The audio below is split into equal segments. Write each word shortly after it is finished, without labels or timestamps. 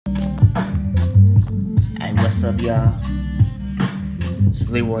Hey, what's up, y'all? It's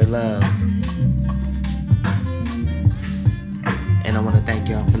Leroy'is Love. And I want to thank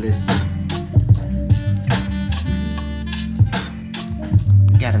y'all for listening.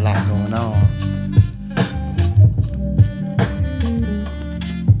 We got a lot going on.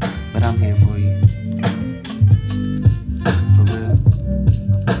 But I'm here for you. For real.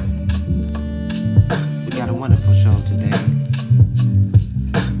 We got a wonderful show today.